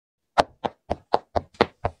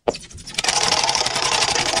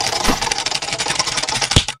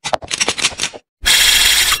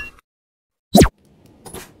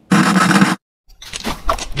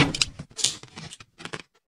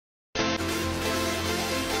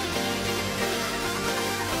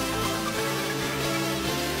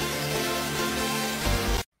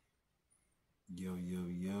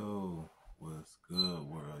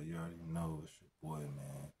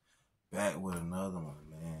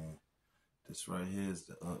This right here is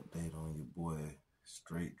the update on your boy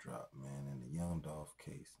Straight Drop, man, in the Young Dolph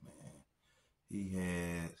case, man. He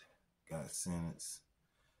got sentenced.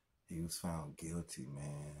 He was found guilty,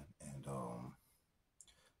 man, and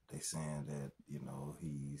they saying that, you know,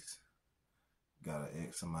 he's got an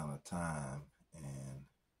X amount of time, and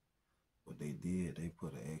what they did, they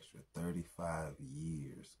put an extra 35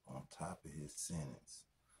 years on top of his sentence.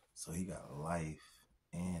 So he got life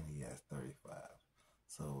and he has 35.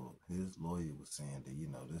 So his lawyer was saying that, you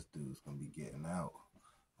know, this dude's gonna be getting out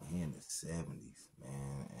when he in his 70s,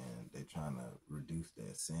 man, and they're trying to reduce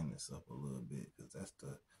that sentence up a little bit because that's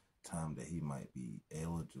the time that he might be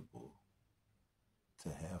eligible to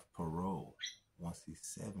have parole once he's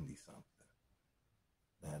 70 something.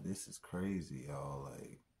 Now this is crazy, y'all.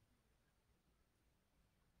 Like,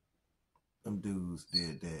 them dudes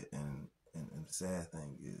did that, and the sad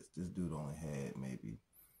thing is this dude only had maybe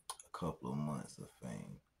a couple of months of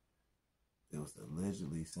fame. It was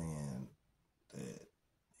allegedly saying that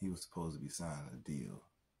he was supposed to be signing a deal,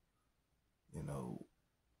 you know,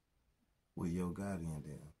 with Yo Gotti and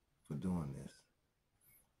them for doing this.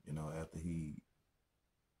 You know, after he,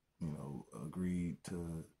 you know, agreed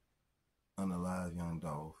to unalive Young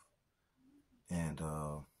Dolph, and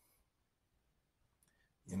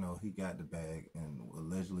you know, he got the bag, and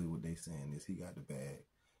allegedly what they saying is he got the bag.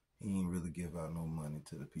 He ain't really give out no money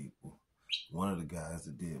to the people. One of the guys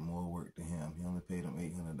that did more work than him, he only paid him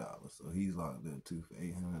 $800, so he's locked up too for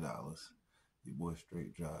 $800. Your boy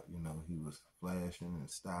Straight Drop, you know, he was flashing and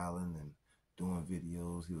styling and doing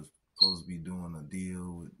videos. He was supposed to be doing a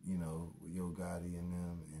deal with, you know, with Yo Gotti and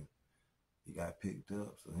them, and he got picked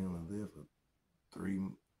up, so he only lived for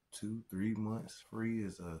 3 months free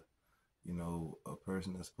as a, you know, a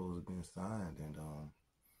person that's supposed to be signed. And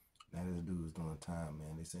now this dude is doing time,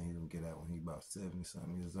 man. They saying he's gonna get out when he about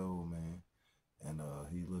 70-something years old, man. And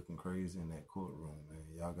he looking crazy in that courtroom, man.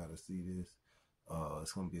 Y'all gotta see this.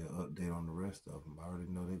 It's gonna be an update on the rest of them. I already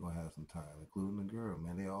know they're gonna have some time, including the girl,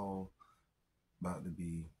 man. They all about to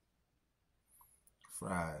be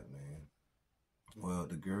fried, man. Well,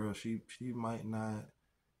 the girl, she might not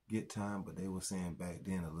get time, but they were saying back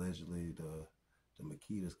then, allegedly, the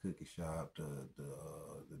Makita's cookie shop,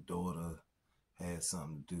 the daughter had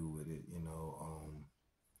something to do with it, you know.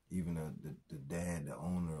 Even the dad, the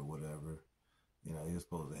owner or whatever, you know, he was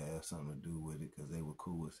supposed to have something to do with it because they were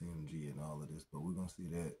cool with CMG and all of this. But we're gonna see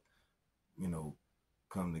that, you know,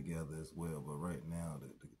 come together as well. But right now,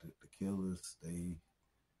 the killers, they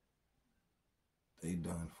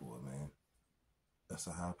done for, man. That's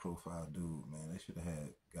a high profile dude, man. They should have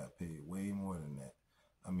got paid way more than that.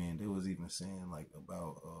 I mean, they was even saying like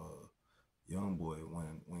about Youngboy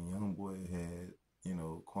when Youngboy had, you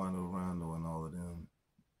know, Quando Rondo and all of them,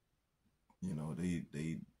 you know, they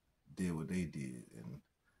did what they did and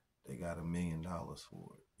they got $1 million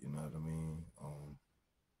for it. You know what I mean?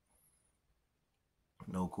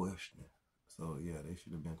 No question. So yeah, they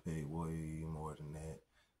should have been paid way more than that.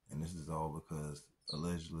 And this is all because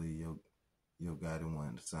allegedly Yo Gotti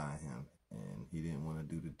wanted to sign him, and he didn't want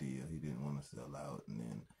to do the deal. He didn't want to sell out, and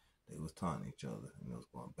then they was taunting each other, and it was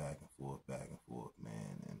going back and forth,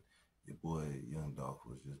 man. And your boy Young Dolph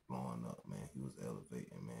was just blowing up, man. He was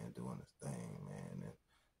elevating, man, doing his thing, man. And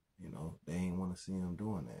you know, they ain't want to see him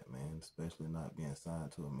doing that, man, especially not being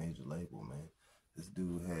signed to a major label, man. This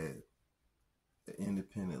dude had an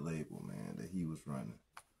independent label, man, that he was running,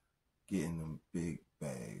 getting them big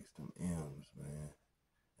bags, them M's, man.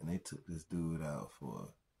 And they took this dude out for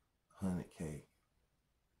 $100K.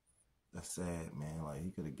 That's sad, man. Like, he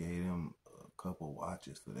could have gave him a couple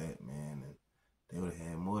watches for that, man, and they would have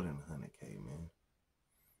had more than $100K, man.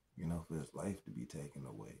 You know, for his life to be taken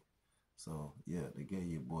away. So, yeah, they gave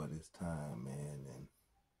your boy this time, man, and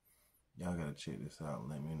y'all gotta check this out and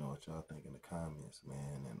let me know what y'all think in the comments,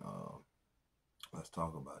 man, and let's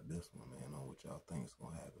talk about this one, man, on what y'all think is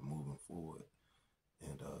gonna happen moving forward.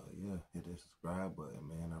 And yeah, hit that subscribe button,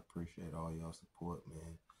 man. I appreciate all y'all support,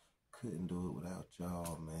 man. Couldn't do it without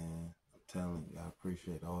y'all, man. I'm telling you, I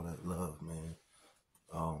appreciate all that love, man.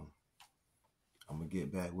 I'm gonna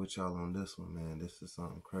get back with y'all on this one, man. This is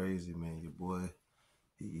something crazy, man. Your boy,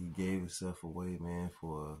 he gave himself away, man,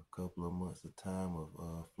 for a couple of months of time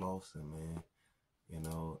of flossing, man. You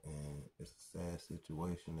know, and it's a sad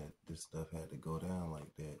situation that this stuff had to go down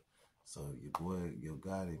like that. So your boy, Yo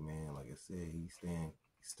Gotti, man, like I said, he's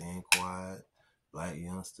staying quiet. Black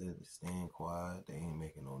youngster, staying quiet. They ain't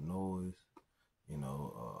making no noise. You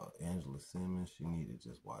know, Angela Simmons, she need to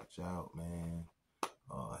just watch out, man.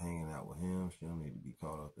 Hanging out with him, she don't need to be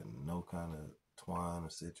caught up in no kind of twine or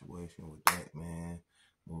situation with that, man.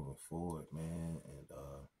 Moving forward, man. And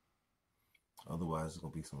Otherwise, it's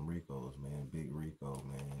gonna be some Ricos, man. Big Rico,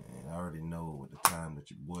 man. And I already know with the time that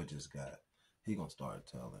your boy just got, he gonna start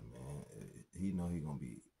telling, man. He know he gonna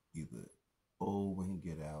be either old when he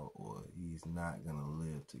get out, or he's not gonna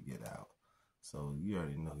live to get out. So you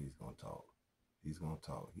already know he's gonna talk. He's gonna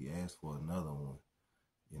talk. He asked for another one,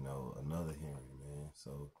 you know, another hearing, man.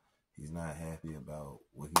 So he's not happy about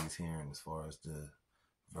what he's hearing as far as the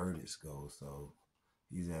verdicts go. So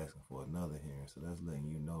he's asking for another hearing. So that's letting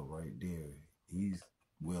you know right there, he's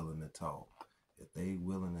willing to talk. If they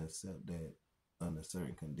willing to accept that under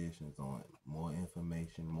certain conditions, on more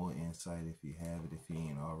information, more insight, if you have it, if he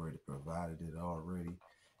ain't already provided it already,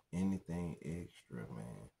 anything extra,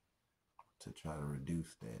 man, to try to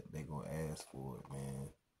reduce that, they gonna ask for it, man,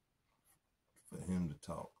 for him to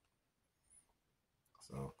talk.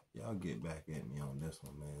 So y'all get back at me on this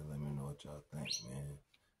one, man. Let me know what y'all think, man.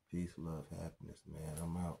 Peace, love, happiness, man.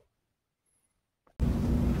 I'm out.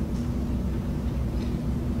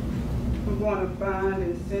 I'm going to find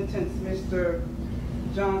and sentence Mr.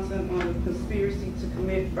 Johnson on a conspiracy to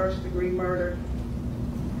commit first-degree murder,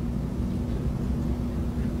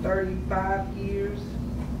 35 years.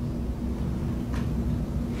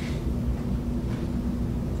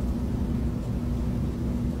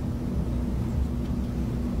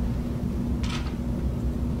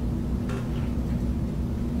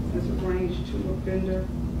 That's a range 2 offender.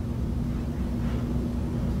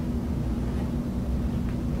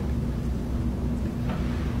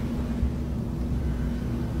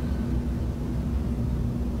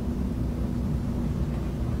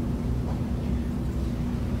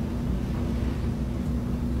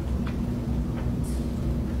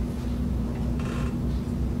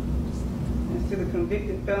 To the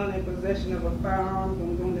convicted felon in possession of a firearm,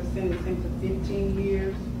 I'm going to sentence him to 15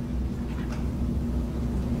 years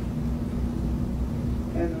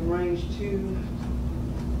as a range 2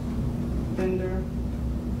 offender.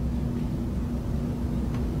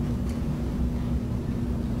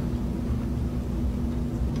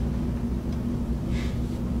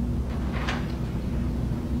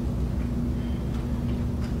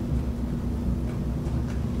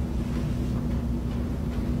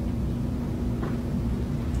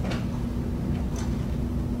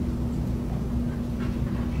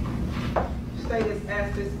 State has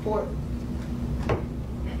asked this court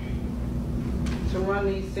to run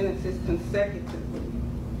these sentences consecutively.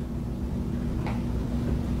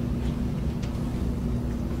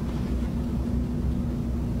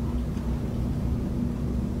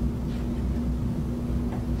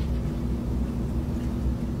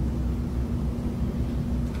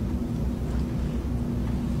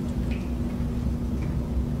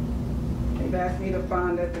 They've asked me to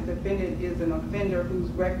find that the defendant is an offender whose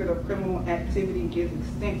record of criminal activity is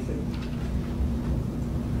extensive.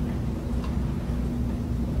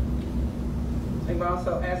 They've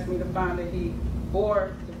also asked me to find that he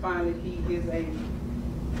is a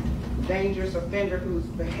dangerous offender whose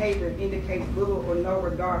behavior indicates little or no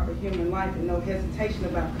regard for human life and no hesitation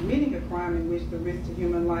about committing a crime in which the risk to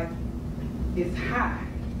human life is high.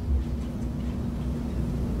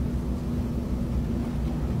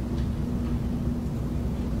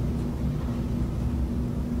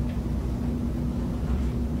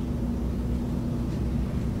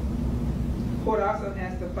 The court also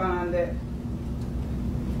has to find that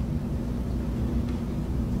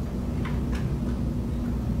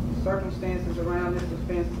circumstances around this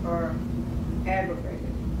offense are aggravated.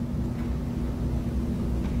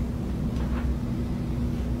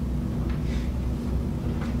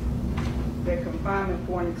 That confinement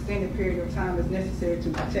for an extended period of time is necessary to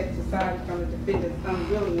protect society from the defendant's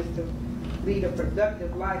unwillingness to lead a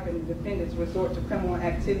productive life and the defendant's resort to criminal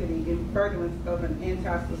activity in furtherance of an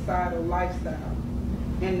anti-societal lifestyle.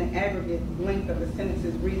 And the aggregate length of the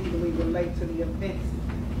sentences reasonably relate to the offense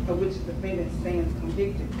of which the defendant stands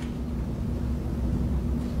convicted.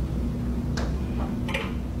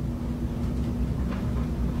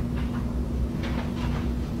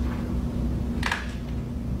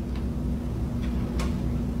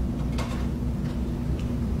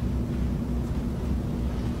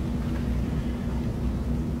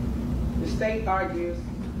 The state argues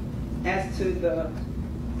as to the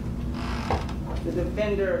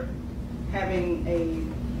defender having a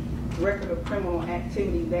record of criminal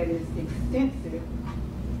activity that is extensive,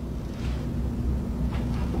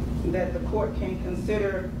 that the court can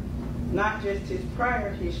consider not just his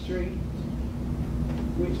prior history,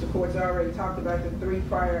 which the court's already talked about, the 3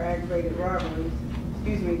 prior aggravated robberies,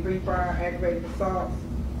 3 prior aggravated assaults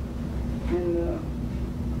in the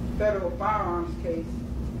federal firearms case,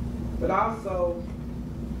 but also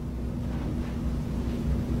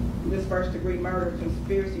this first-degree murder,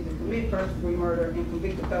 conspiracy to commit first-degree murder, and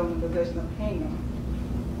convicted felon in possession of a handgun.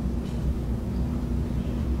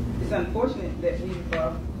 It's unfortunate that we've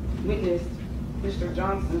witnessed Mr.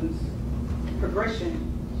 Johnson's progression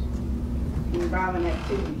in violent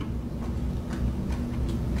activity.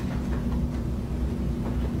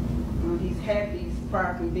 He's had these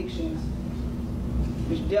prior convictions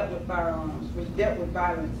which dealt with firearms, which dealt with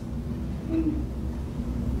violence and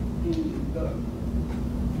the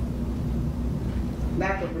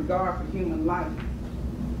lack of regard for human life.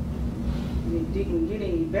 And it didn't get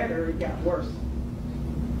any better, it got worse.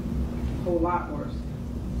 A whole lot worse.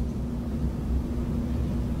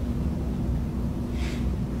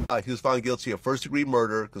 He was found guilty of first-degree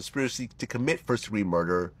murder, conspiracy to commit first-degree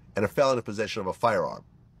murder, and a felon in possession of a firearm.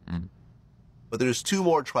 But there's 2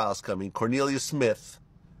 more trials coming. Cornelia Smith,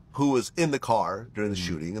 who was in the car during the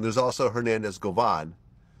shooting, and there's also Hernandez Govan,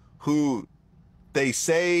 who they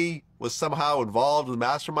say was somehow involved in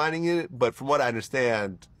masterminding it, but from what I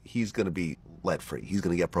understand, he's going to be let free. He's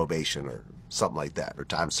going to get probation or something like that, or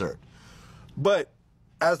time served. But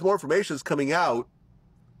as more information is coming out,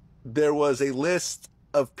 there was a list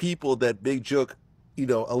of people that Big Jook,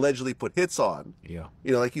 allegedly put hits on. Yeah.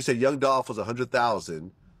 Like you said, Young Dolph was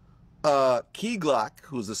 100,000. Key Glock,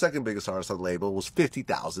 who's the second biggest artist on the label, was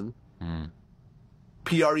 50,000.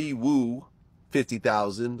 PRE Woo,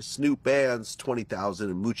 50,000. Snoop Bands, 20,000.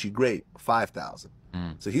 And Moochie Great, 5,000.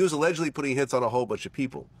 So he was allegedly putting hits on a whole bunch of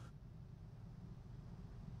people.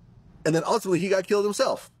 And then ultimately he got killed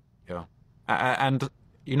himself. Yeah. And,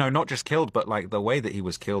 not just killed, but like the way that he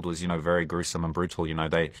was killed was, very gruesome and brutal.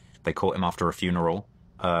 They caught him after a funeral.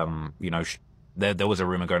 There was a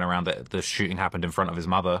rumor going around that the shooting happened in front of his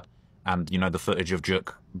mother. And, the footage of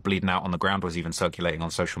Jook bleeding out on the ground was even circulating on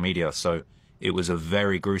social media. So it was a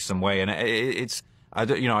very gruesome way. And I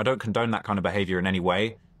don't condone that kind of behavior in any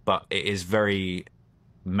way, but it is very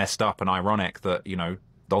messed up and ironic that,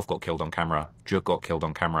 Dolph got killed on camera, Jook got killed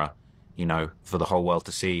on camera, for the whole world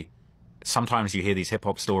to see. Sometimes you hear these hip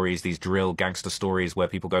hop stories, these drill gangster stories where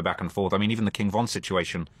people go back and forth. I mean, even the King Von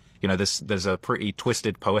situation, there's a pretty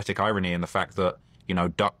twisted poetic irony in the fact that,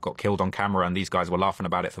 Duck got killed on camera and these guys were laughing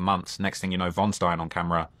about it for months. Next thing you know, Von's dying on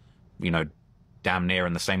camera, damn near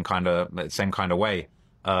in the same kind of way.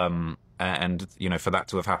 And, for that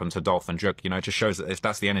to have happened to Dolph and Jook, it just shows that if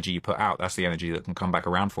that's the energy you put out, that's the energy that can come back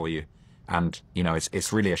around for you. And,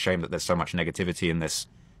 it's really a shame that there's so much negativity in this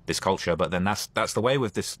culture, but then that's the way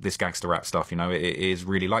with this gangster rap stuff, it is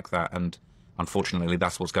really like that. And unfortunately,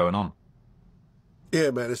 that's what's going on.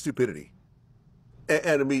 Yeah, man, it's stupidity.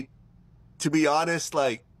 And I mean, to be honest,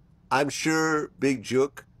 like, I'm sure Big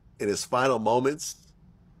Jook, in his final moments,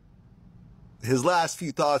 his last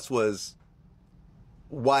few thoughts was,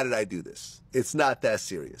 why did I do this? It's not that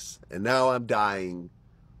serious. And now I'm dying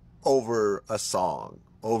over a song,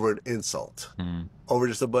 over an insult, over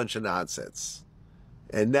just a bunch of nonsense.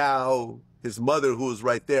 And now his mother, who was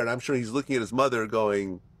right there, and I'm sure he's looking at his mother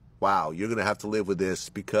going, wow, you're going to have to live with this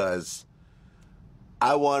because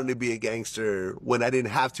I wanted to be a gangster when I didn't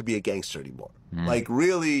have to be a gangster anymore. Like,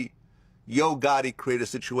 really, Yo Gotti created a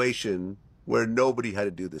situation where nobody had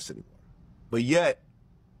to do this anymore. But yet,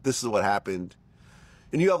 this is what happened.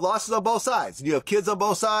 And you have losses on both sides. And you have kids on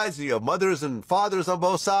both sides. And you have mothers and fathers on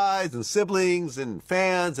both sides. And siblings and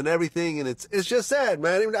fans and everything. And it's just sad,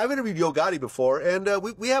 man. I've interviewed Yo Gotti before. And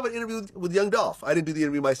we have an interview with Young Dolph. I didn't do the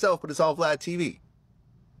interview myself, but it's on Vlad TV.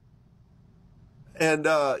 And,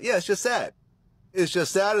 yeah, it's just sad. It's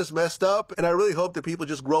just sad, it's messed up, and I really hope that people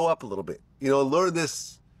just grow up a little bit. Learn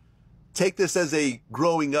this, take this as a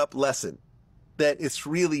growing up lesson, that it's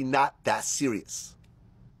really not that serious.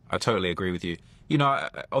 I totally agree with you.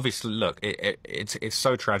 Obviously, look, it's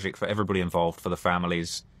so tragic for everybody involved, for the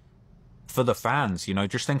families, for the fans.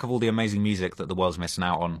 Just think of all the amazing music that the world's missing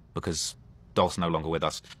out on because Dolph's no longer with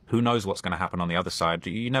us. Who knows what's going to happen on the other side?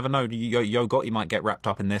 You never know. Yo Gotti might get wrapped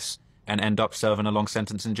up in this and end up serving a long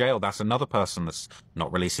sentence in jail. That's another person that's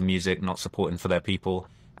not releasing music, not supporting for their people.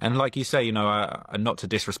 And like you say, not to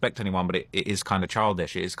disrespect anyone, but it is kind of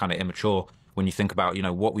childish. It is kind of immature when you think about,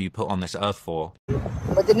 what were you put on this earth for?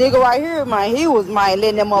 But the nigga right here, man, he was,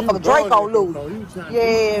 letting that motherfucker Draco loose.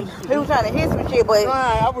 Yeah, he was trying to hit some shit, but...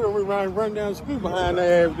 I would have run down the street behind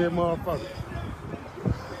that ass with that motherfucker.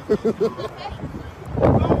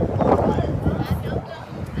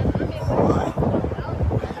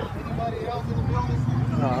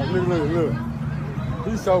 Look.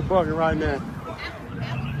 He's so bugging right now.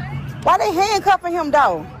 Why they handcuffing him,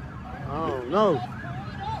 though? I don't know.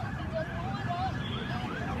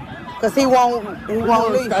 Because he won't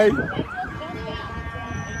leave.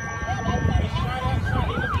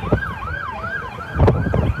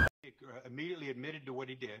 admitted to what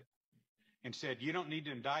he did and said, you don't need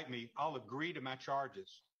to indict me. I'll agree to my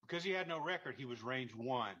charges. Because he had no record, he was range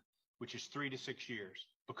 1, which is 3 to 6 years.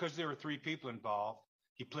 Because there were 3 people involved,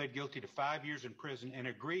 he pled guilty to 5 years in prison and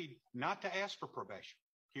agreed not to ask for probation.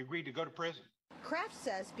 He agreed to go to prison. Kraft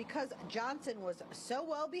says because Johnson was so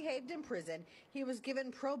well behaved in prison, he was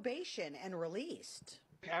given probation and released.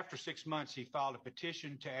 After 6 months, he filed a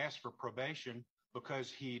petition to ask for probation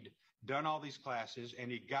because he'd done all these classes and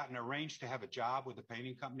he'd gotten arranged to have a job with a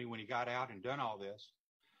painting company when he got out and done all this,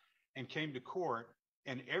 and came to court,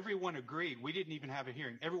 and everyone agreed. We didn't even have a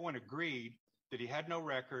hearing. Everyone agreed that he had no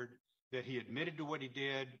record, that he admitted to what he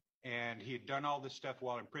did, and he had done all this stuff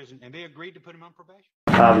while in prison, and they agreed to put him on probation.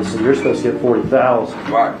 Obviously, you're supposed to get $40,000,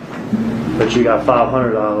 right? But you got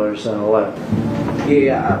 $500 and left.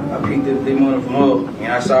 Yeah, I picked up the money from up,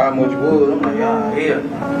 and I saw how much it was. I'm like,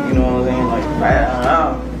 yeah, you know what I'm saying? Like,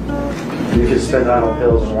 $500. You could spend that on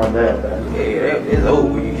pills in one day. Yeah, it's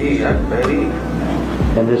over when you get. I can pay it.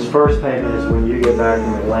 And this first payment is when you get back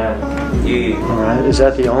from Atlanta. Yeah. All right. Is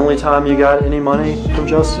that the only time you got any money from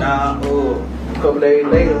Justin? Nah. A couple days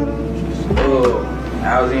later,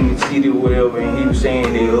 I was in the city or whatever, and he was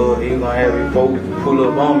saying that he was gonna have his folks pull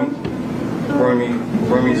up on me,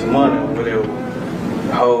 bring me some money or whatever,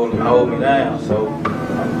 hold me down. So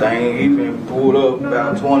I'm thinking he been pulled up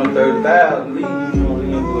about 20, 30,000, you know what I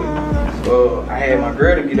mean? But I had my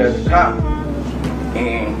girl to get out the car,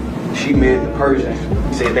 and she met the person.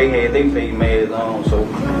 Said they had their face masks on, so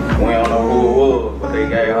we don't know who it was, but they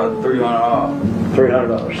gave her $300.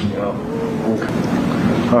 $300. Yeah.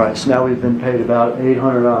 Okay. All right, so now we've been paid about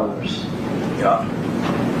 $800. Yeah.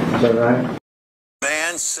 Is that right?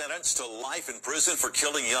 Man sentenced to life in prison for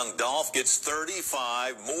killing young Dolph gets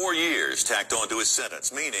 35 more years tacked onto his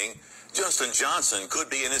sentence, meaning Justin Johnson could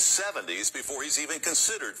be in his 70s before he's even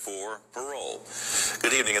considered for parole.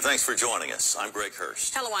 Good evening, and thanks for joining us. I'm Greg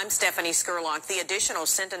Hurst. Hello, I'm Stephanie Skurlock. The additional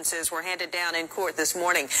sentences were handed down in court this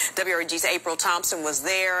morning. WRG's April Thompson was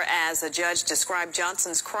there as the judge described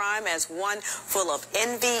Johnson's crime as one full of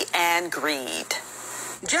envy and greed.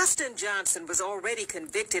 Justin Johnson was already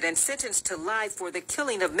convicted and sentenced to life for the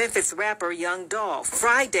killing of Memphis rapper Young Dolph.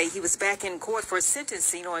 Friday, he was back in court for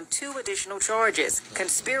sentencing on 2 additional charges: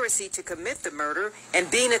 conspiracy to commit the murder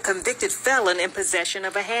and being a convicted felon in possession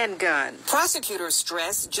of a handgun. Prosecutors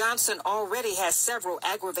stress Johnson already has several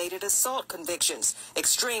aggravated assault convictions,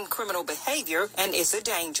 extreme criminal behavior, and is a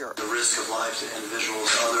danger. The risk of life to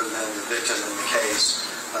individuals other than the victim in the case,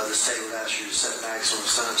 the state would ask you to set maximum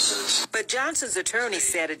sentences. But Johnson's attorney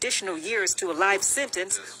said additional years to a life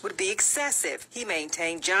sentence would be excessive. He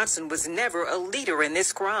maintained Johnson was never a leader in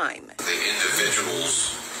this crime. The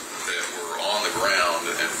individuals that were on the ground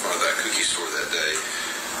in front of that cookie store that day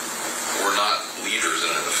were not leaders in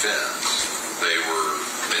an offense. They were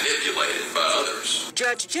manipulated by others.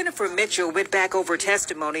 Judge Jennifer Mitchell went back over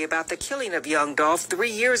testimony about the killing of young Dolph 3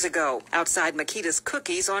 years ago outside Makita's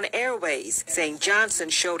Cookies on Airways, saying Johnson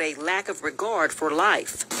showed a lack of regard for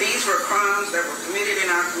life. These were crimes that were committed in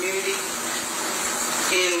our community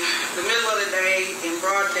in the middle of the day, in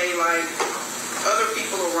broad daylight, other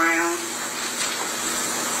people around,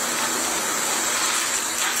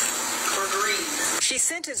 for greed. She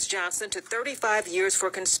sentenced Johnson to 35 years for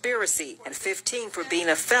conspiracy and 15 for being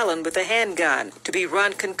a felon with a handgun, to be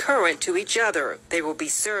run concurrent to each other. They will be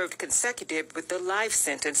served consecutive with the life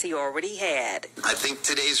sentence he already had. I think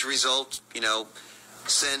today's result,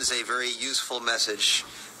 sends a very useful message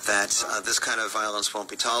that this kind of violence won't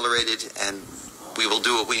be tolerated, and we will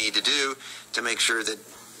do what we need to do to make sure that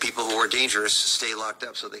people who are dangerous stay locked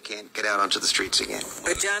up so they can't get out onto the streets again.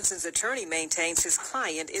 But Johnson's attorney maintains his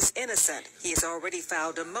client is innocent. He has already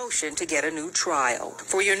filed a motion to get a new trial.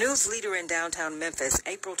 For your news leader in downtown Memphis,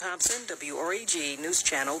 April Thompson, WREG News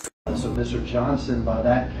Channel. So Mr. Johnson, by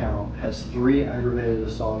that count, has 3 aggravated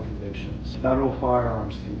assault convictions, federal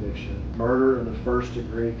firearms conviction, murder in the first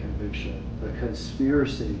degree conviction, a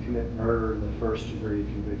conspiracy to commit murder in the first degree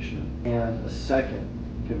conviction, and a second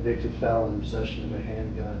convicted felon in possession of a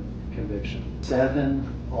handgun conviction.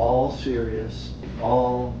 7 all serious,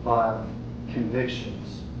 all violent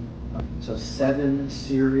convictions. So 7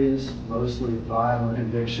 serious, mostly violent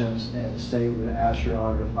convictions, and the state would ask your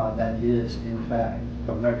honor to find that is, in fact,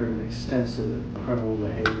 a record of extensive criminal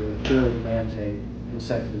behavior that should mandate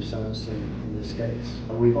consecutive sentencing in this case.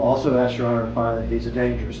 We've also asked your honor to find that he's a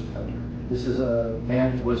dangerous offender. This is a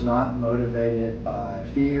man who was not motivated by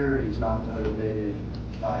fear, he's not motivated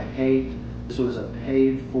by hate. This was a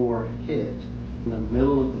paid-for hit in the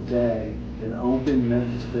middle of the day in open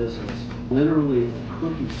Memphis business, literally a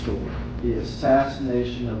cookie store. The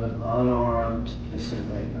assassination of an unarmed innocent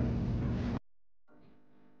man.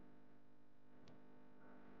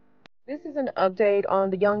 is an update on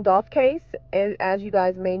the Young Dolph case. As you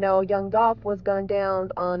guys may know, Young Dolph was gunned down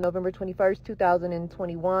on November 21st,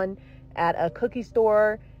 2021 at a cookie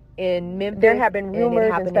store in Memphis. There have been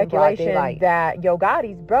rumors and speculation that Yo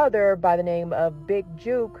Gotti's brother by the name of Big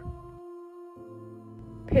Juke,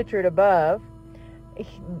 pictured above,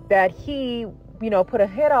 that he, put a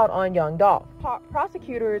hit out on Young Dolph.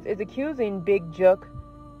 Prosecutors is accusing Big Juke,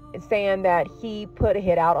 saying that he put a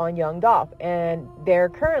hit out on Young Dolph, and they're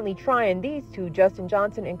currently trying these two, Justin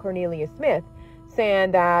Johnson and Cornelia Smith,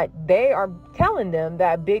 saying that they are telling them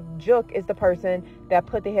that Big Juke is the person that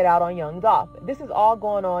put the hit out on Young Dolph. This is all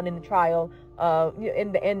going on in the trial,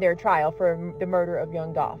 in their trial for the murder of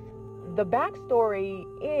Young Dolph. The backstory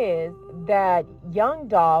is that Young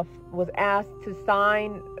Dolph was asked to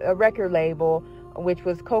sign a record label, which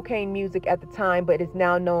was Cocaine Music at the time, but is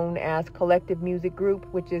now known as Collective Music Group,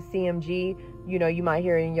 which is CMG. You might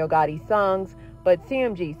hear it in Yo Gotti's songs, but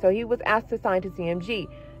CMG. So he was asked to sign to CMG.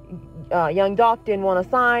 Young Dolph didn't want to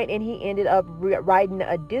sign, and he ended up writing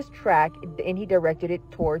a diss track, and he directed it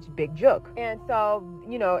towards Big Juke. And so,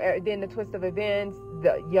 then the twist of events,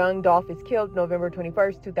 the Young Dolph is killed November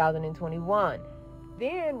 21st, 2021.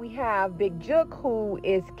 Then we have Big Juke, who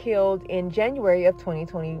is killed in January of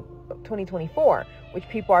 2024, which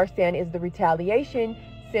people are saying is the retaliation,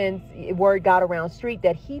 since word got around street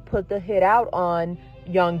that he put the hit out on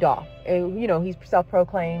Young Dolph. And, he's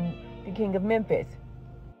self-proclaimed the king of Memphis.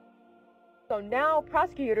 So now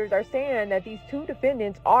prosecutors are saying that these two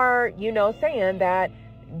defendants are, saying that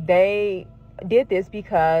they did this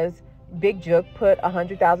because Big Juke put a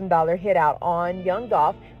 $100,000 hit out on Young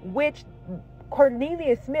Dolph, which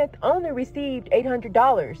Cornelia Smith only received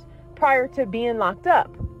 $800 prior to being locked up.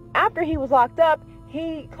 After he was locked up,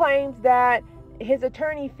 he claims that his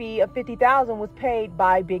attorney fee of $50,000 was paid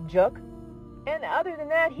by Big Juke. And other than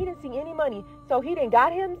that, he didn't see any money. So he didn't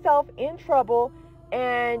got himself in trouble,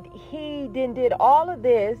 and he then did all of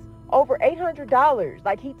this over $800.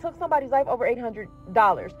 Like, he took somebody's life over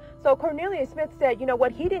 $800. So Cornelia Smith said, you know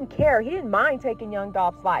what, he didn't care. He didn't mind taking Young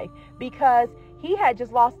Dolph's life because he had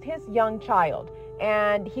just lost his young child.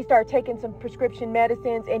 And he started taking some prescription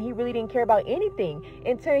medicines, and he really didn't care about anything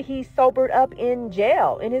until he sobered up in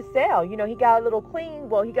jail, in his cell. He got a little clean.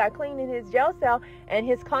 Well, he got clean in his jail cell, and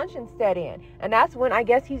his conscience set in. And that's when I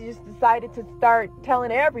guess he just decided to start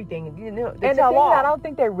telling everything. And the thing that I don't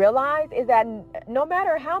think they realize is that no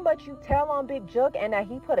matter how much you tell on Big Juke and that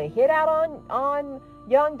he put a hit out on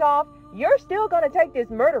Young Dolph, you're still gonna take this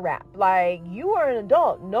murder rap. Like, you are an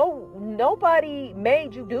adult. Nobody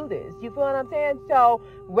made you do this. You feel what I'm saying? So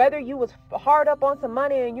whether you was hard up on some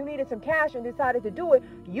money and you needed some cash and decided to do it,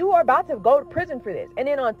 you are about to go to prison for this. And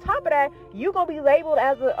then on top of that, you're gonna be labeled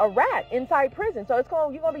as a rat inside prison. So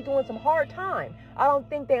you're gonna be doing some hard time. I don't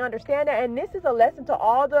think they understand that. And this is a lesson to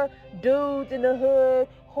all the dudes in the hood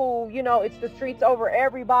who, it's the streets over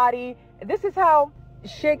everybody. This is how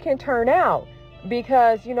shit can turn out.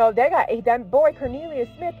 Because, they got that boy Cornelia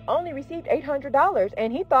Smith only received $800,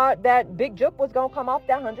 and he thought that Big Juke was going to come off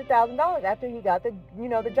that $100,000 after he got the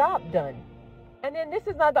job done. And then this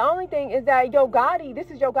is not the only thing, is that Yo Gotti, this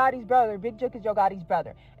is Yo Gotti's brother. Big Juke is Yo Gotti's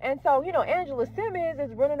brother. And so, Angela Simmons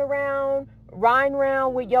is running around, riding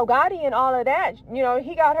around with Yo Gotti and all of that.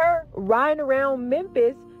 He got her riding around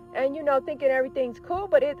Memphis and, thinking everything's cool,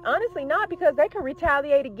 but it's honestly not, because they can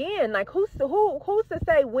retaliate again. Like, who's to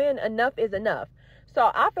say when enough is enough?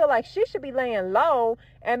 So I feel like she should be laying low.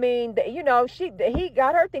 I mean, he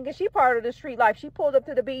got her thinking she part of the street life. She pulled up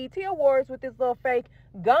to the BET Awards with this little fake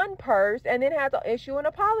gun purse and then had to issue an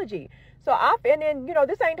apology. So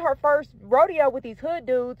this ain't her first rodeo with these hood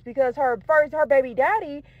dudes, because her baby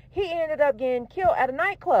daddy, he ended up getting killed at a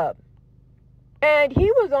nightclub. And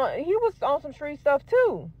he was on some street stuff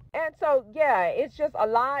too. And so, yeah, it's just a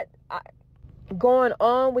lot going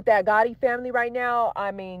on with that Gotti family right now.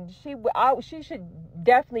 I mean, she should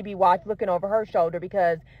definitely be looking over her shoulder,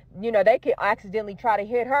 because they could accidentally try to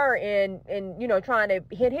hit her and trying to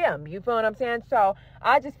hit him. You feel what I'm saying? So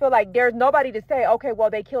I just feel like there's nobody to say, okay, well,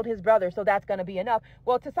 they killed his brother, so that's gonna be enough.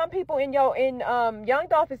 Well, to some people in Young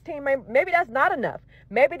Dolph's team, maybe that's not enough.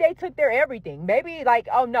 Maybe they took their everything. Maybe like,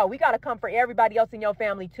 oh no, we gotta come for everybody else in your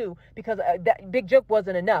family too, because that Big Juke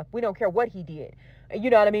wasn't enough. We don't care what he did. You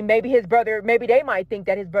know what I mean? Maybe his brother, maybe they might think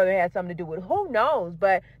that his brother had something to do with it. Who knows?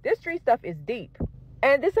 But this street stuff is deep.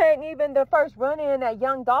 And this ain't even the first run-in that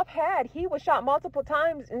Young Dolph had. He was shot multiple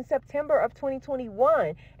times in September of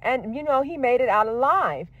 2021. And, he made it out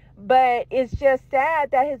alive. But it's just sad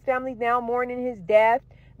that his family's now mourning his death.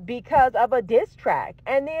 because of a diss track.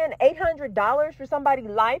 And then $800 for somebody's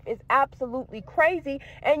life is absolutely crazy.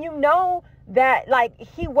 And you know that, like,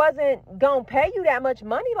 he wasn't gonna pay you that much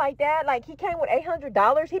money like that. Like, he came with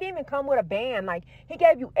 $800. He didn't even come with a band. Like, he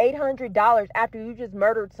gave you $800 after you just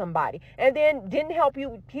murdered somebody, and then didn't help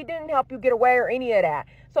you. He didn't help you get away or any of that.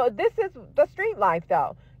 So this is the street life,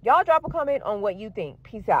 though. Y'all drop a comment on what you think.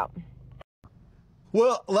 Peace out.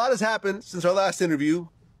 Well, a lot has happened since our last interview,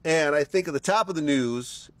 and I think at the top of the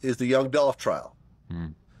news is the Young Dolph trial.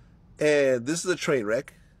 And this is a train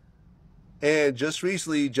wreck. And just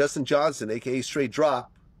recently, Justin Johnson, a.k.a. Straight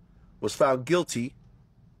Drop, was found guilty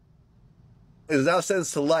and is now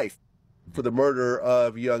sentenced to life for the murder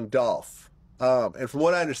of young Dolph. And from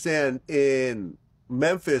what I understand, in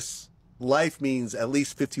Memphis, life means at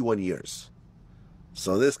least 51 years.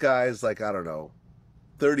 So this guy's like, I don't know,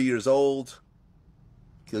 30 years old.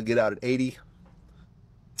 He'll get out at 80.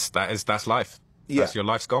 That's life. Yeah. That's your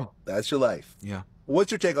life's gone. That's your life. Yeah. What's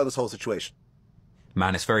your take on this whole situation?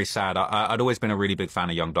 Man, it's very sad. I'd always been a really big fan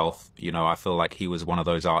of Young Dolph. You know, I feel like he was one of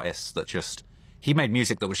those artists that just, he made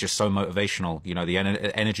music that was just so motivational. You know, the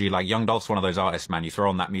energy, like Young Dolph's one of those artists, man. You throw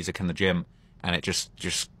on that music in the gym and it just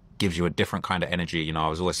gives you a different kind of energy. You know, I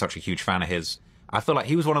was always such a huge fan of his. I feel like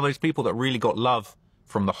he was one of those people that really got love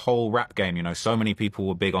from the whole rap game. You know, so many people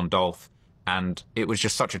were big on Dolph, and it was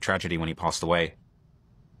just such a tragedy when he passed away.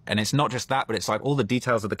 And it's not just that, but it's like all the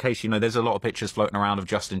details of the case. You know, there's a lot of pictures floating around of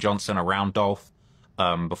Justin Johnson around Dolph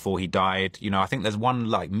before he died. You know, I think there's one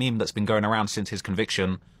like meme that's been going around since his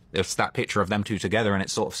conviction. It's that picture of them two together, and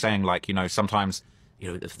it's sort of saying like, you know, sometimes,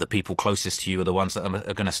 you know, if the people closest to you are the ones that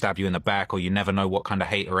are going to stab you in the back, or you never know what kind of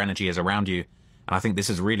hate or energy is around you. And I think this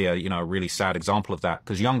is really a, you know, a really sad example of that,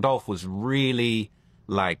 because Young Dolph was really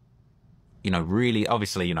like, you know, really,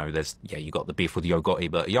 obviously, you know, there's, yeah, you got the beef with Yo Gotti,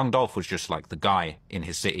 but Young Dolph was just like the guy in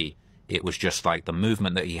his city. It was just like the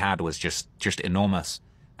movement that he had was just enormous.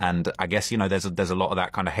 And I guess, you know, there's a lot of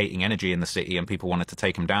that kind of hating energy in the city, and people wanted to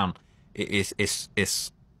take him down. It's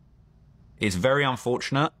very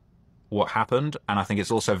unfortunate what happened, and I think it's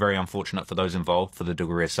also very unfortunate for those involved for the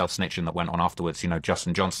degree of self-snitching that went on afterwards. You know,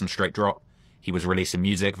 Justin Johnson, Straight Drop, he was releasing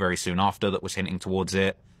music very soon after that was hinting towards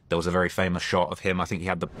it. There was a very famous shot of him. I think he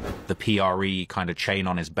had the PRE kind of chain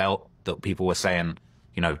on his belt that people were saying,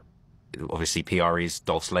 you know, obviously PRE's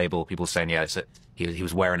Dolph's label. People were saying, yeah, he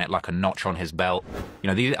was wearing it like a notch on his belt.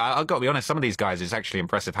 You know, I've got to be honest, some of these guys, it's actually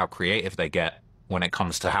impressive how creative they get when it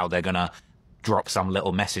comes to how they're going to drop some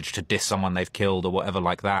little message to diss someone they've killed or whatever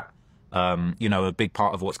like that. You know, a big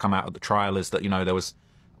part of what's come out of the trial is that, you know, there was,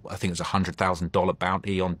 I think it was $100,000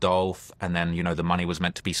 bounty on Dolph, and then, you know, the money was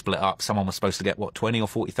meant to be split up. Someone was supposed to get, what, 20 or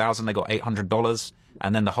 40,000? They got $800,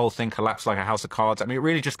 and then the whole thing collapsed like a house of cards. I mean, it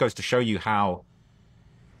really just goes to show you how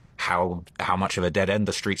much of a dead end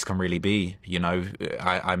the streets can really be. You know,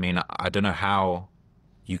 I mean, I don't know how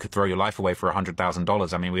you could throw your life away for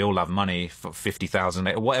 $100,000. I mean, we all love money, for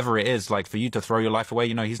 50,000, whatever it is. Like, for you to throw your life away,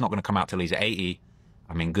 you know, he's not going to come out till he's 80.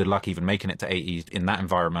 I mean, good luck even making it to 80 in that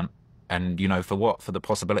environment. And, you know, for what? For the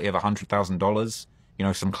possibility of $100,000, you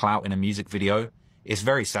know, some clout in a music video. It's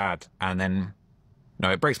very sad. And then, you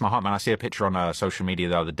know, it breaks my heart, man. I see a picture on social media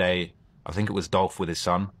the other day. I think it was Dolph with his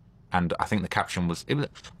son. And I think the caption was, I can't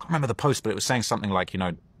remember the post, but it was saying something like, you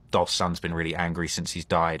know, Dolph's son's been really angry since he's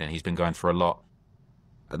died and he's been going through a lot.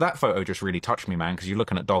 That photo just really touched me, man, because you're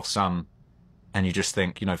looking at Dolph's son and you just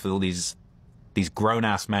think, you know, for all these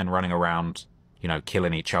grown-ass men running around, you know,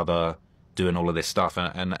 killing each other, doing all of this stuff.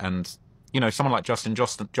 And you know, someone like Justin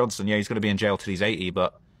Johnson, yeah, he's going to be in jail till he's 80,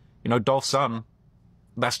 but, you know, Dolph's son,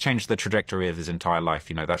 that's changed the trajectory of his entire life.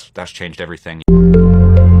 You know, that's changed everything.